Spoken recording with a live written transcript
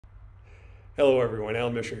Hello everyone,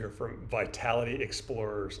 Allan Mishra here from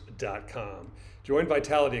VitalityExplorers.com. Join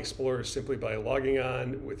Vitality Explorers simply by logging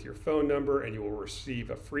on with your phone number and you will receive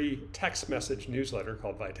a free text message newsletter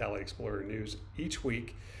called Vitality Explorer News each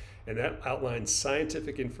week, and that outlines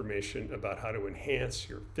scientific information about how to enhance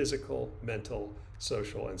your physical, mental,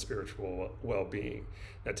 social, and spiritual well-being.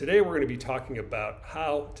 Now today we're going to be talking about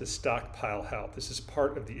how to stockpile health. This is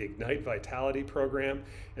part of the Ignite Vitality program,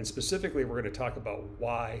 and specifically we're going to talk about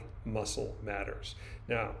why muscle matters.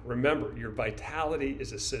 Now remember, your vitality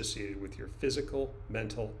is associated with your physical,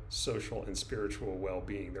 mental, social, and spiritual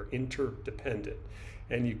well-being. They're interdependent,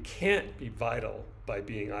 and you can't be vital by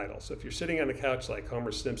being idle. So if you're sitting on the couch like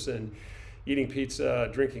Homer Simpson, eating pizza,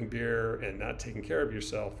 drinking beer, and not taking care of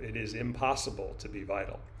yourself, it is impossible to be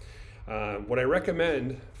vital. What I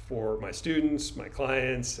recommend for my students, my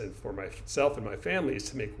clients, and for myself and my family is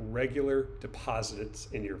to make regular deposits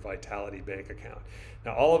in your Vitality bank account.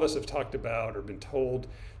 Now, all of us have talked about or been told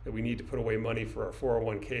that we need to put away money for our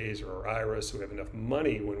 401ks or our IRAs so we have enough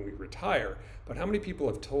money when we retire. But how many people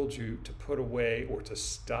have told you to put away or to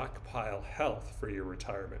stockpile health for your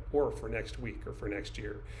retirement or for next week or for next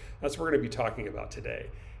year? That's what we're going to be talking about today.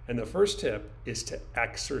 And the first tip is to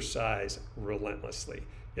exercise relentlessly.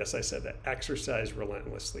 Yes, I said that, exercise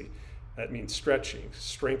relentlessly. That means stretching,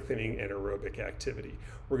 strengthening, and aerobic activity.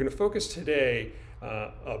 We're going to focus today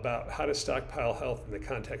about how to stockpile health in the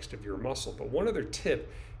context of your muscle. But one other tip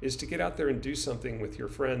is to get out there and do something with your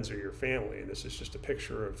friends or your family. And this is just a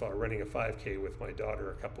picture of running a 5K with my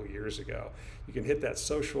daughter a couple years ago. You can hit that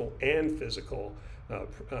social and physical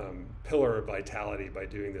pillar of vitality by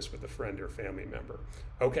doing this with a friend or family member.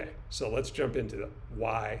 Okay, so let's jump into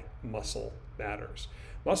why muscle matters.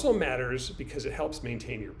 Muscle matters because it helps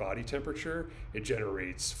maintain your body temperature, it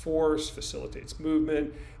generates force, facilitates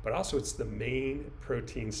movement, but also it's the main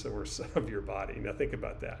protein source of your body. Now think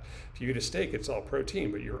about that. If you eat a steak, it's all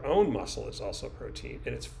protein, but your own muscle is also protein,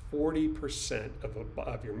 and it's 40%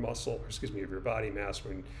 of your muscle, of your body mass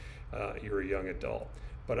when you're a young adult.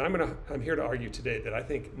 But I'm here to argue today that I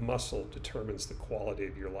think muscle determines the quality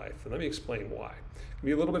of your life. And let me explain why. There'll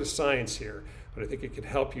be a little bit of science here, but I think it can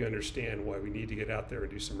help you understand why we need to get out there and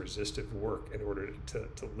do some resistive work in order to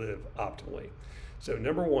live optimally. So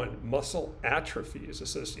number one, muscle atrophy is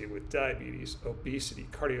associated with diabetes, obesity,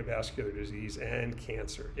 cardiovascular disease, and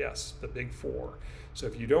cancer. Yes, the big four. So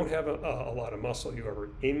if you don't have a lot of muscle, you have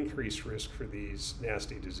an increased risk for these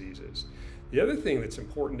nasty diseases. The other thing that's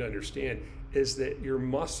important to understand is that your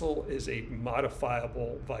muscle is a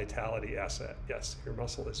modifiable vitality asset. Yes, your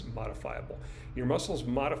muscle is modifiable. Your muscle is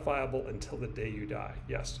modifiable until the day you die.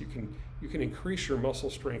 Yes, you can increase your muscle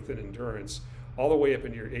strength and endurance all the way up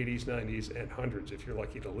into your 80s, 90s, and 100s if you're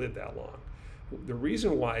lucky to live that long. The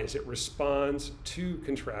reason why is it responds to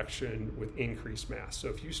contraction with increased mass. So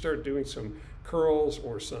if you start doing some curls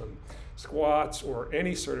or some squats or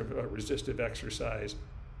any sort of resistive exercise,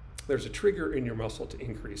 there's a trigger in your muscle to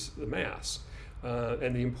increase the mass.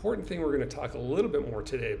 And the important thing we're going to talk a little bit more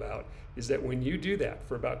today about is that when you do that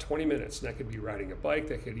for about 20 minutes, and that could be riding a bike,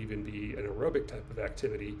 that could even be an aerobic type of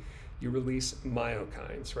activity, you release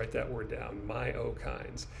myokines. Write that word down,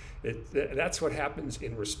 myokines. That's what happens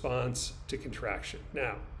in response to contraction.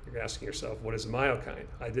 Now, you're asking yourself, what is a myokine?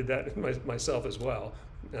 I did that myself as well.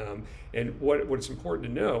 And what's important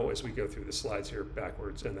to know as we go through the slides here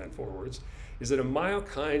backwards and then forwards is that a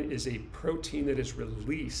myokine is a protein that is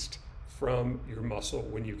released from your muscle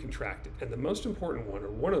when you contract it. And the most important one,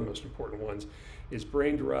 or one of the most important ones, is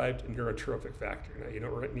brain-derived neurotrophic factor. Now, you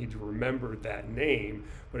don't need to remember that name,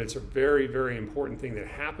 but it's a very, very important thing that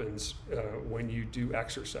happens when you do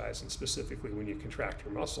exercise, and specifically when you contract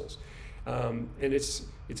your muscles. And it's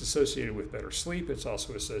associated with better sleep. It's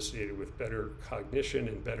also associated with better cognition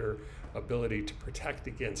and better ability to protect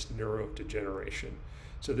against neurodegeneration.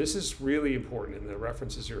 So this is really important, and the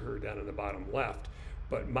references are heard down in the bottom left.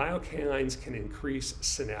 But myokines can increase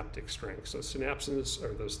synaptic strength. So synapses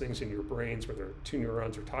are those things in your brains where two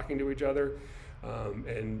neurons are talking to each other.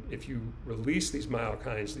 And if you release these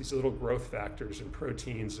myokines, these little growth factors and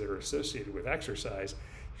proteins that are associated with exercise,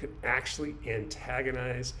 you can actually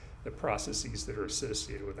antagonize the processes that are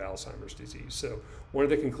associated with Alzheimer's disease. So one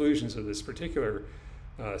of the conclusions of this particular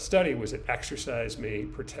study was that exercise may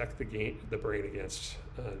protect the brain against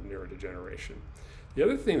neurodegeneration. The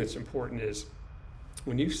other thing that's important is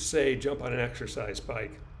when you say jump on an exercise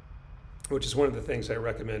bike, which is one of the things I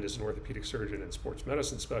recommend as an orthopedic surgeon and sports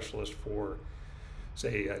medicine specialist for,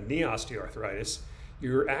 say, knee osteoarthritis,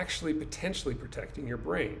 you're actually potentially protecting your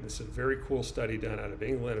brain. This is a very cool study done out of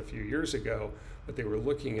England a few years ago, but they were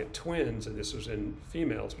looking at twins, and this was in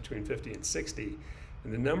females between 50 and 60,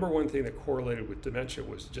 And the number one thing that correlated with dementia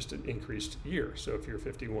was just an increased year. So if you're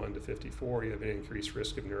 51 to 54, you have an increased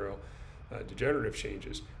risk of neurodegenerative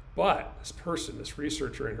changes. But this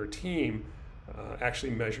researcher and her team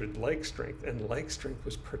actually measured leg strength, and leg strength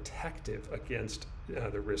was protective against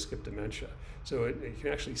the risk of dementia. So you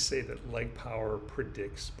can actually say that leg power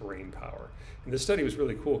predicts brain power. And this study was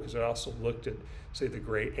really cool because it also looked at, say, the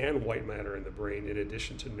gray and white matter in the brain in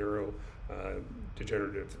addition to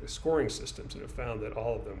neurodegenerative scoring systems, and it found that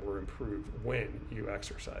all of them were improved when you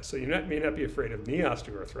exercise. So you may not be afraid of knee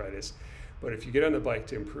osteoarthritis, but if you get on the bike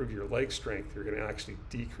to improve your leg strength, you're going to actually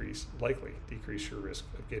likely decrease your risk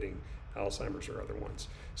of getting Alzheimer's or other ones.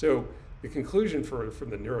 So the conclusion from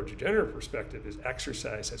the neurodegenerative perspective is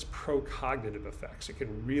exercise has pro-cognitive effects. It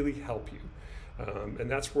can really help you. And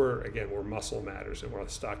that's where muscle matters and where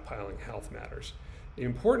stockpiling health matters. The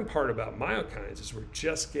important part about myokines is we're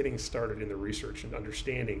just getting started in the research and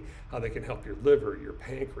understanding how they can help your liver, your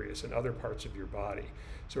pancreas, and other parts of your body.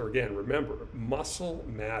 So again, remember, muscle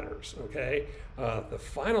matters, okay? The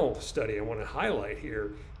final study I want to highlight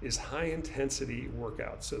here is high-intensity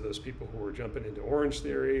workouts. So those people who are jumping into Orange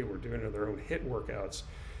Theory or doing their own HIIT workouts,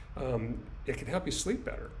 it can help you sleep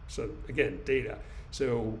better. So again, data.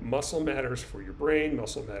 So muscle matters for your brain,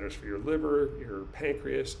 muscle matters for your liver, your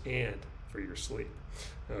pancreas, and for your sleep.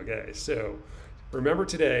 Okay, so remember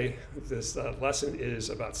today, this lesson is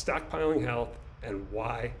about stockpiling health and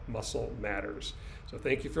why muscle matters. So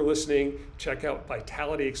thank you for listening. Check out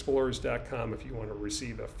VitalityExplorers.com if you want to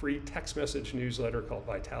receive a free text message newsletter called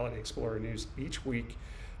Vitality Explorer News each week,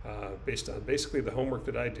 based on basically the homework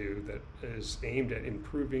that I do that is aimed at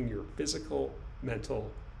improving your physical, mental,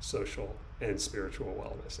 social, and spiritual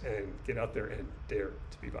wellness. And get out there and dare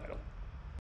to be vital.